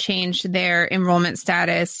able to change their enrollment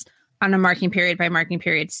status on a marking period by marking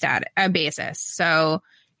period basis. So,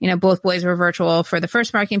 both boys were virtual for the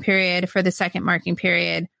first marking period. For the second marking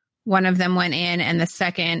period, one of them went in and the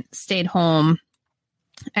second stayed home.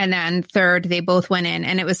 And then third, they both went in,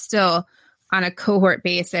 and it was still on a cohort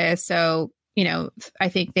basis. So, I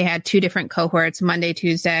think they had 2 different cohorts, Monday,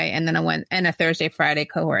 Tuesday, and then a Thursday, Friday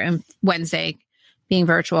cohort, and Wednesday being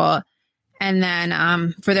virtual. And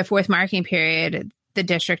then for the 4th marking period, the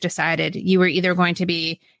district decided you were either going to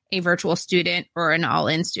be a virtual student or an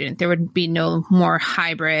all-in student. There would be no more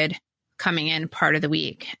hybrid coming in part of the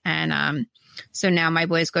week. And so now my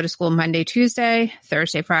boys go to school Monday, Tuesday,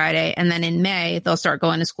 Thursday, Friday, and then in May, they'll start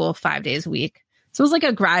going to school 5 days a week. So it was like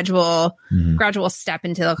a gradual step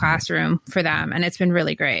into the classroom for them. And it's been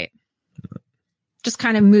really great. Just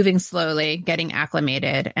kind of moving slowly, getting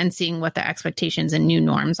acclimated, and seeing what the expectations and new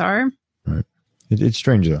norms are. Right. It's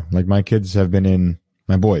strange though. Like my boys have been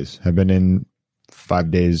in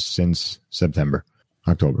 5 days since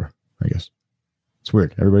October, I guess. It's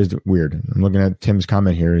weird. Everybody's weird. I'm looking at Tim's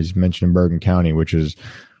comment here. He's mentioning Bergen County, which is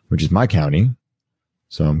my county.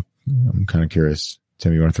 So I'm kind of curious.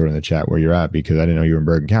 Tim, you want to throw it in the chat where you're at, because I didn't know you were in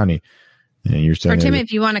Bergen County. And you're saying, or Tim,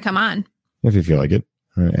 if you want to come on, if you feel like it,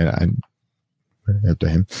 and up to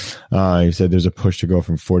him. He said there's a push to go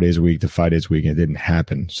from 4 days a week to 5 days a week, and it didn't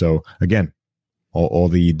happen. So again, all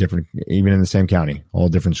the different, even in the same county, all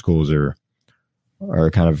different schools are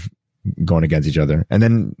kind of going against each other. And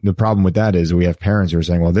then the problem with that is we have parents who are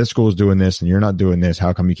saying, well, this school is doing this and you're not doing this.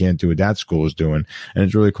 How come you can't do what that school is doing? And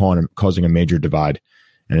it's really causing a major divide.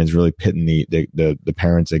 And it's really pitting the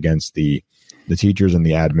parents against the teachers and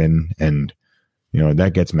the admin. And,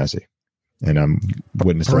 that gets messy. And I'm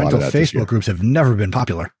witnessing a lot of that. Facebook groups have never been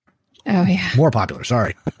popular. Oh, yeah. More popular.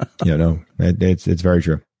 Sorry. It's very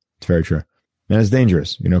true. It's very true. And it's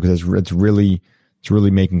dangerous, because it's really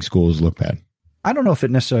making schools look bad. I don't know if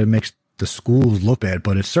it necessarily makes the schools look bad,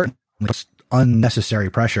 but it's certainly unnecessary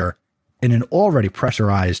pressure in an already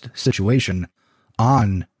pressurized situation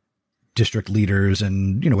on district leaders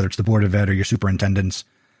and, whether it's the Board of Ed or your superintendents.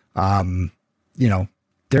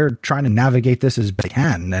 they're trying to navigate this as best they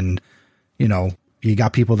can. And, you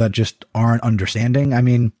got people that just aren't understanding. I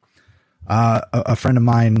mean, a friend of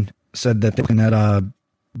mine said that they're looking at a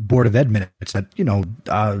Board of Ed minutes that,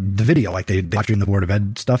 the video, like they watching the Board of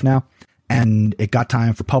Ed stuff now, and it got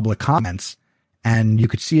time for public comments. And you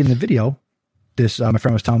could see in the video, my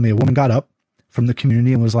friend was telling me a woman got up from the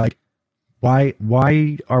community and was like, why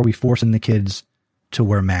are we forcing the kids to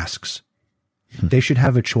wear masks? They should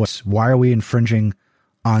have a choice. Why are we infringing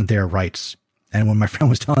on their rights? And when my friend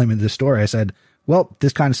was telling me this story, I said, well,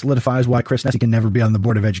 this kind of solidifies why Chris Nesi can never be on the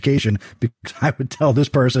Board of Education, because I would tell this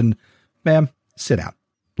person, ma'am, sit down.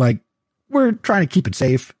 Like, we're trying to keep it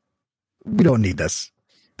safe. We don't need this.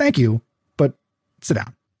 Thank you, but sit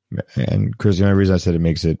down. And Chris, the only reason I said it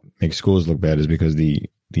makes schools look bad is because the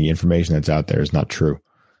information that's out there is not true.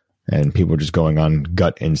 And people are just going on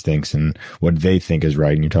gut instincts and what they think is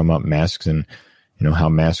right. And you're talking about masks and, how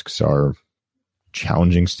masks are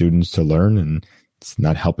challenging students to learn, and it's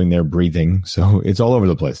not helping their breathing. So it's all over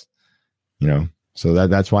the place, so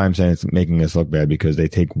that's why I'm saying it's making us look bad, because they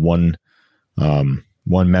take one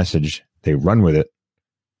message, they run with it,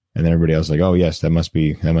 and then everybody else is like, oh yes, that must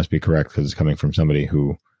be correct because it's coming from somebody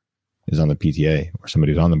who is on the PTA or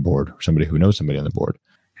somebody who's on the board or somebody who knows somebody on the board.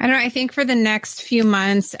 I don't know. I think for the next few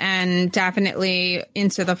months and definitely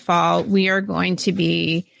into the fall, we are going to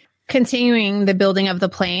be continuing the building of the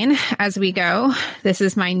plane as we go. This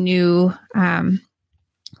is my new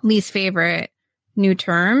least favorite new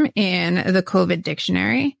term in the COVID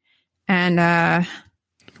dictionary. And I'm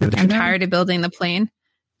tired of building the plane.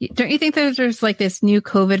 Don't you think that there's like this new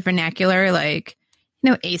COVID vernacular, like,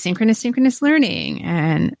 asynchronous, synchronous learning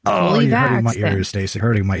and fully you're hurting my vaxxed ears, Stacey,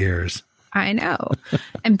 hurting my ears. I know.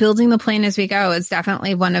 And building the plane as we go is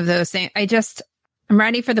definitely one of those things. I'm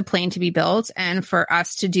ready for the plane to be built and for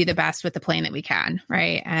us to do the best with the plane that we can.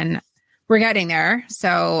 Right. And we're getting there.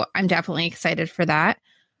 So I'm definitely excited for that.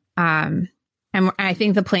 And I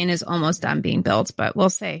think the plane is almost done being built, but we'll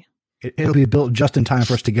see. It'll be built just in time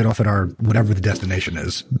for us to get off at our, whatever the destination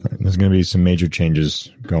is. There's going to be some major changes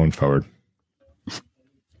going forward.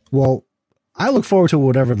 Well, I look forward to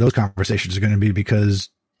whatever those conversations are going to be, because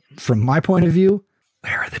from my point of view,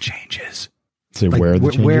 where are the changes? Say, like, where are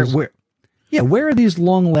the changes? Where are these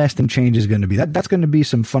long-lasting changes going to be? That's going to be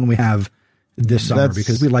some fun we have this summer,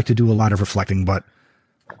 because we like to do a lot of reflecting, but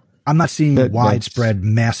I'm not seeing widespread,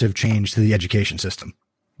 massive change to the education system.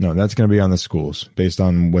 No, that's going to be on the schools based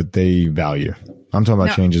on what they value. I'm talking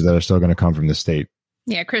about changes that are still going to come from the state.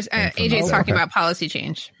 Yeah, Chris, AJ's talking about policy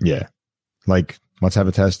change. Yeah. Like, let's have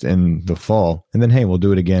a test in the fall, and then, hey, we'll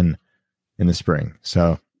do it again in the spring.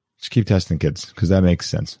 So just keep testing kids, because that makes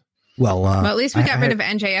sense. Well, at least we got rid of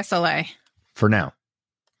NJSLA. For now.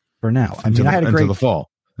 I mean, I had a great...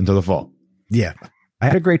 Until the fall. Yeah. I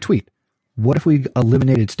had a great tweet. What if we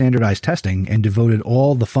eliminated standardized testing and devoted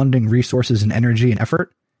all the funding, resources, and energy and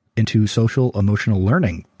effort into social emotional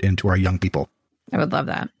learning into our young people? I would love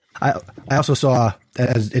that. I also saw,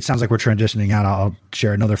 as it sounds like we're transitioning out, I'll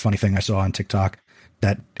share another funny thing I saw on TikTok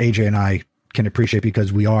that AJ and I can appreciate,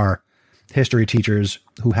 because we are history teachers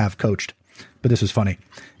who have coached. But this is funny.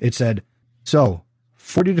 It said, so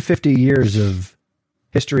 40 to 50 years of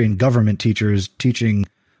history and government teachers teaching,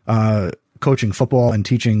 coaching football and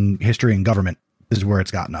teaching history and government. This is where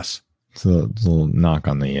it's gotten us. It's a little knock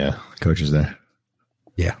on the coaches there.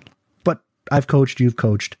 Yeah. But I've coached, you've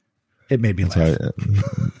coached. It made me laugh.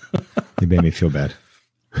 It made me feel bad.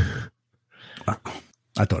 I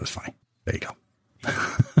thought it was funny. There you go.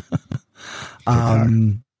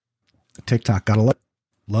 TikTok. Gotta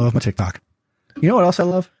love my TikTok. You know what else I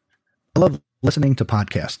love? I love listening to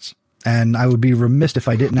podcasts. And I would be remiss if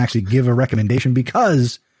I didn't actually give a recommendation,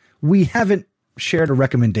 because we haven't shared a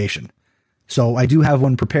recommendation. So I do have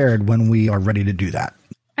one prepared when we are ready to do that.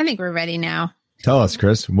 I think we're ready now. Tell us,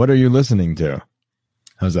 Chris, what are you listening to?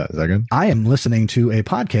 How's that? Is that good? I am listening to a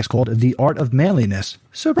podcast called The Art of Manliness.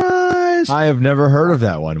 Surprise! I have never heard of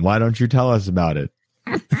that one. Why don't you tell us about it?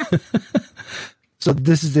 So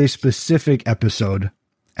this is a specific episode,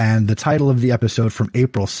 and the title of the episode from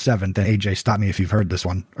April 7th, and AJ, stop me if you've heard this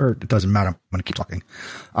one, or it doesn't matter. I'm going to keep talking.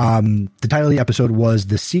 The title of the episode was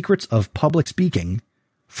The Secrets of Public Speaking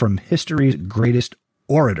from History's Greatest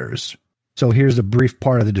Orators. So here's a brief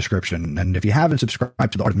part of the description. And if you haven't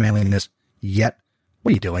subscribed to The Art of Manliness yet,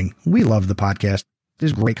 what are you doing? We love the podcast.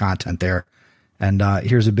 There's great content there. And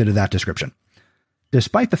here's a bit of that description.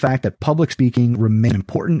 Despite the fact that public speaking remains an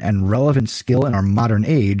important and relevant skill in our modern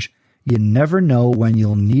age, you never know when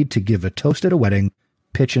you'll need to give a toast at a wedding,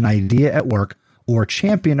 pitch an idea at work, or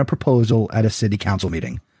champion a proposal at a city council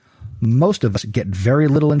meeting. Most of us get very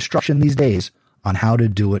little instruction these days on how to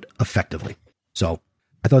do it effectively. So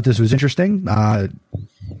I thought this was interesting.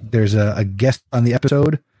 There's a guest on the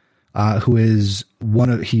episode who is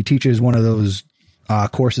he teaches one of those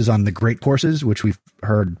courses on the Great Courses, which we've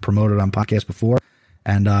heard promoted on podcasts before.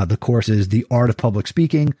 And the course is The Art of Public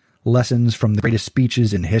Speaking, Lessons from the Greatest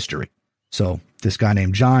Speeches in History. So this guy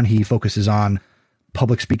named John, he focuses on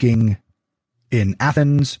public speaking in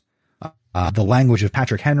Athens, the language of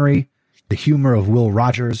Patrick Henry, the humor of Will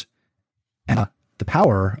Rogers, and the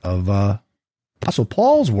power of Apostle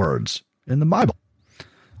Paul's words in the Bible.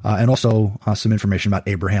 And also some information about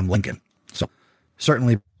Abraham Lincoln. So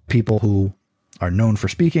certainly people who are known for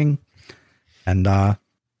speaking. And I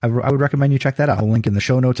would recommend you check that out. I'll link in the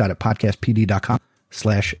show notes out at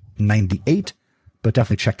podcastpd.com/98. But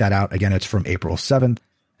definitely check that out. Again, it's from April 7th.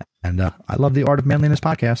 And I love the Art of Manliness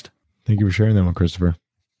podcast. Thank you for sharing that one, Christopher.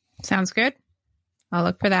 Sounds good. I'll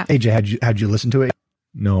look for that. AJ, had you listened to it?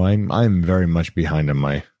 No, I'm very much behind on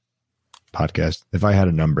my podcast. If I had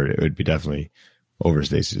a number, it would be definitely over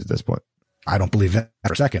Stacey's at this point. I don't believe that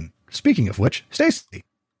for a second. Speaking of which, Stacey,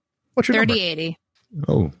 what's your 3080.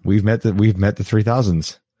 number? Oh, we've met the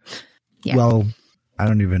 3000s. Yeah. Well, I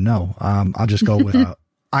don't even know. I'll just go with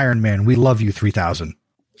Iron Man. We love you, 3000.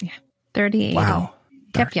 Yeah. 3080. Wow.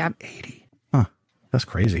 Yep. 80. Huh. That's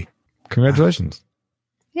crazy. Congratulations.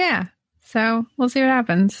 Yeah. So we'll see what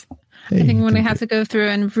happens. Hey, I think I'm going to have to go through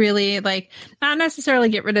and really not necessarily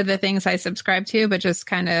get rid of the things I subscribe to, but just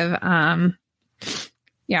kind of,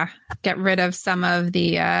 get rid of some of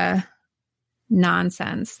the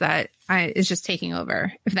nonsense that is just taking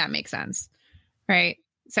over, if that makes sense. Right.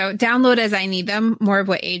 So download as I need them, more of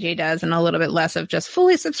what AJ does, and a little bit less of just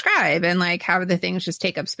fully subscribe and have the things just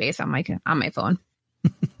take up space on my phone.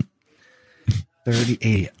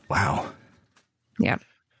 3080. Wow. Yeah.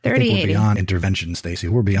 I think 3080. we're beyond intervention, Stacey.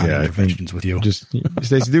 We're beyond interventions with you. Just,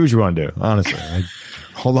 Stacey, do what you want to do. Honestly,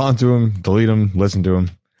 hold on to them, delete them, listen to them.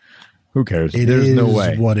 Who cares? There's no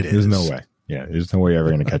way. What it is. There's no way. Yeah, there's no way you're ever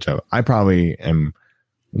going to catch up. I probably am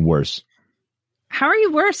worse. How are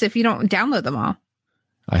you worse if you don't download them all?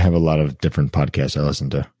 I have a lot of different podcasts I listen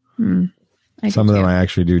to. Some of them I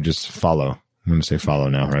actually do just follow. I'm going to say follow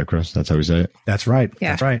now, right, Chris? That's how we say it? That's right.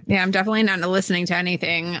 Yeah. That's right. Yeah, I'm definitely not listening to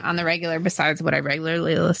anything on the regular besides what I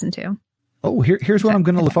regularly listen to. Oh, here's what I'm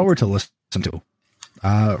going to look forward to listen to.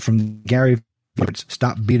 From Gary,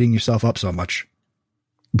 stop beating yourself up so much.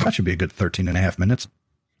 That should be a good 13 and a half minutes.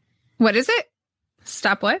 What is it?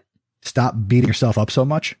 Stop what? Stop beating yourself up so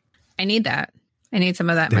much. I need that. I need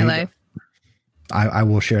some of that in my life. I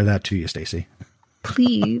will share that to you, Stacey.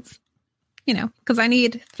 Please. Because I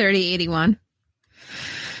need 3081.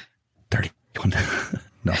 31.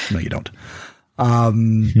 No, you don't.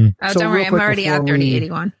 Don't worry. I'm already at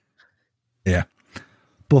 3081. Yeah.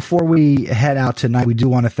 Before we head out tonight, we do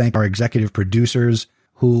want to thank our executive producers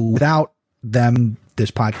who, without them,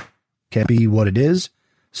 this podcast can't be what it is.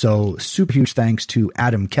 So super huge thanks to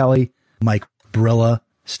Adam Kelly, Mike Brilla,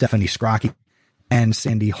 Stephanie Scrocky, and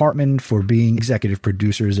Sandy Hartman for being executive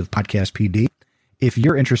producers of Podcast PD. If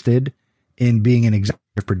you're interested in being an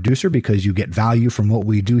executive producer because you get value from what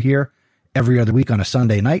we do here every other week on a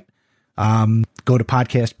Sunday night, go to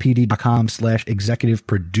podcastpd.com/executive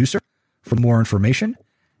producer for more information.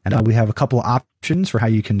 And we have a couple of options for how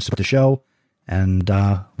you can support the show. And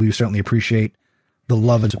we certainly appreciate the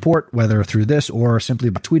love and support, whether through this or simply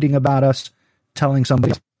by tweeting about us, telling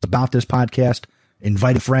somebody about this podcast,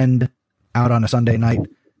 invite a friend out on a Sunday night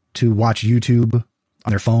to watch YouTube on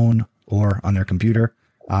their phone or on their computer.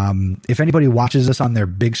 If anybody watches us on their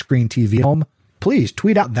big screen TV at home, please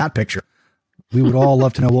tweet out that picture. We would all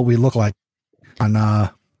love to know what we look like on,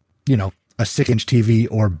 a 6-inch TV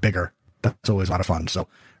or bigger. That's always a lot of fun. So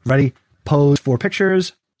ready? Pose for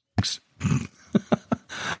pictures. Thanks.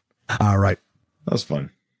 All right. That was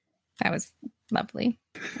fun. That was lovely.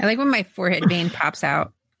 I like when my forehead vein pops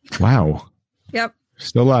out. Wow. Yep.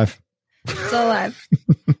 Still alive. Still alive.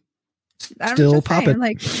 Still popping.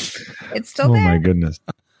 It's still there. Oh my goodness.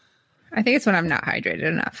 I think it's when I'm not hydrated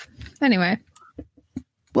enough. Anyway.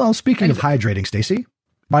 Well, speaking of hydrating, Stacey,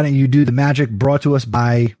 why don't you do the magic brought to us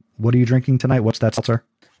by, what are you drinking tonight? What's that seltzer?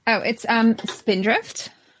 Oh, it's Spindrift.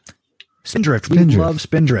 Spindrift. We love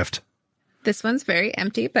Spindrift. This one's very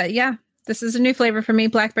empty, but yeah, this is a new flavor for me.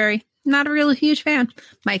 Blackberry. Not a real huge fan.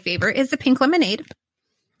 My favorite is the pink lemonade.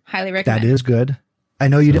 Highly recommend. That is good. I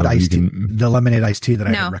know you did the lemonade iced tea that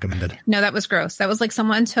I had recommended. No, that was gross. That was like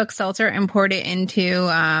someone took seltzer and poured it into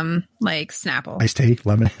Snapple. Iced tea,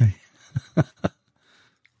 lemonade.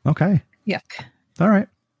 Okay. Yuck. All right.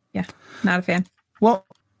 Yeah, not a fan. Well,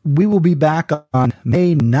 we will be back on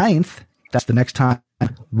May 9th. That's the next time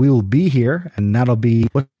we will be here, and that'll be,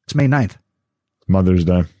 what's May 9th? Mother's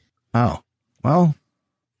Day. Oh, Well,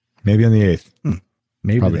 maybe on the 8th.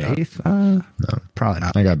 Maybe Probably the not. 8th. No, Probably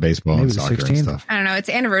not. I got baseball Maybe and the soccer 16th? and stuff. I don't know. It's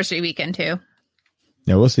anniversary weekend too.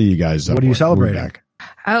 Yeah, we'll see you guys. What are you celebrating?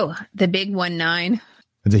 Oh, the big 1-9.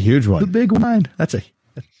 It's a huge The one. big one. That's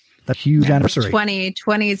huge anniversary.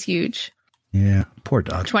 20 is huge. Yeah, poor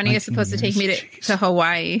Doug. 20 is supposed to take me to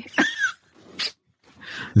Hawaii.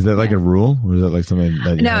 Is that like a rule, or is that like something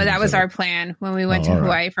that? you No, haven't that was set our up? plan when we went Oh, to all right.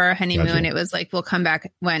 Hawaii for our honeymoon. Gotcha. It was like, we'll come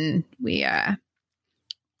back when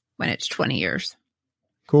it's 20 years.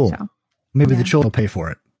 Cool. So Maybe Yeah. the children will pay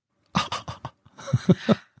for it.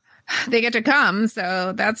 they get to come.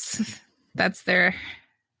 So that's their,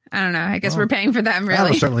 I don't know. I guess Well, we're paying for them, That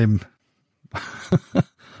really. was certainly.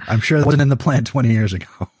 I'm sure that wasn't in the plan 20 years ago.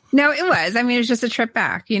 No, it was. I mean, it was just a trip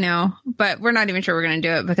back, but we're not even sure we're going to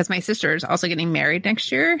do it because my sister is also getting married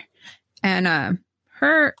next year. And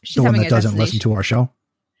she's The one having that a doesn't destination. listen to our show.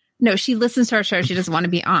 No, she listens to our show. She doesn't want to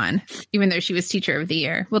be on, even though she was teacher of the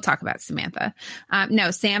year. We'll talk about Samantha.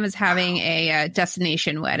 No, Sam is having a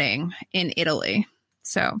destination wedding in Italy.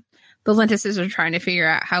 So the Lintuses are trying to figure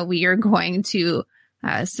out how we are going to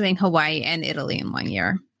swing Hawaii and Italy in 1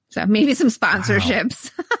 year. So maybe some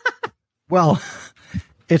sponsorships. Well,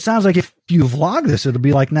 it sounds like if you vlog this, it'll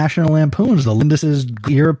be like National Lampoon's, the Lindis's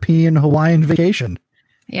European Hawaiian vacation.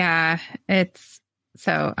 Yeah, it's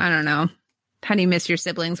so I don't know. How do you miss your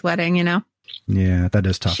sibling's wedding? Yeah, that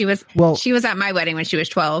is tough. She was at my wedding when she was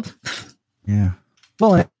 12. Yeah.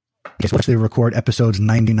 Well, I guess once they record episodes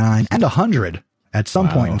 99 and 100 at some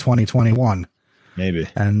Wow. point in 2021. Maybe.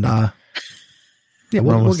 And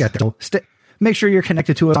we'll get there. So make sure you're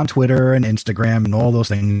connected to us on Twitter and Instagram and all those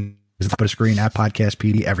things. At the top of the screen at Podcast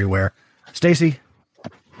PD everywhere. Stacy,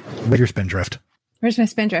 with your Spindrift. Where's my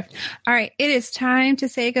spindrift? All right, it is time to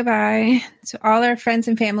say goodbye to all our friends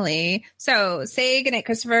and family. So say goodnight,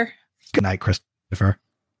 Christopher. Good night, Christopher.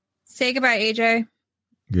 Say goodbye, AJ.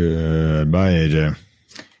 Goodbye, AJ.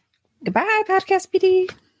 Goodbye, Podcast PD.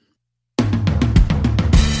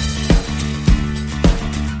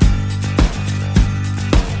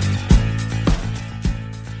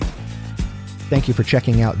 Thank you for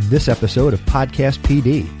checking out this episode of Podcast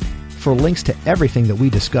PD. For links to everything that we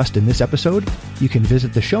discussed in this episode, you can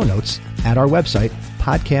visit the show notes at our website,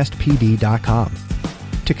 podcastpd.com.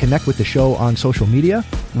 To connect with the show on social media,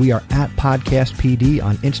 we are at podcastpd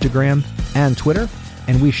on Instagram and Twitter,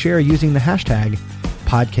 and we share using the hashtag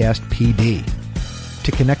podcastpd.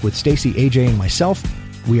 To connect with Stacy, AJ, and myself,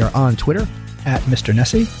 we are on Twitter at Mr.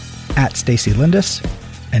 Nessie, at Stacy Lindis,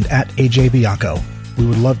 and at AJ Bianco. We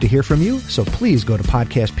would love to hear from you, so please go to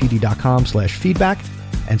podcastpd.com/feedback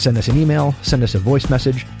and send us an email, send us a voice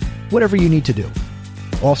message, whatever you need to do.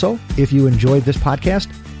 Also, if you enjoyed this podcast,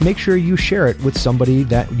 make sure you share it with somebody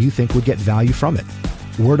that you think would get value from it.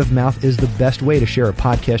 Word of mouth is the best way to share a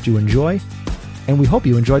podcast you enjoy, and we hope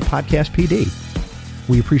you enjoyed Podcast PD.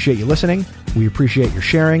 We appreciate you listening, we appreciate your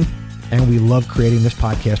sharing, and we love creating this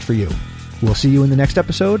podcast for you. We'll see you in the next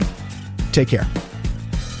episode. Take care.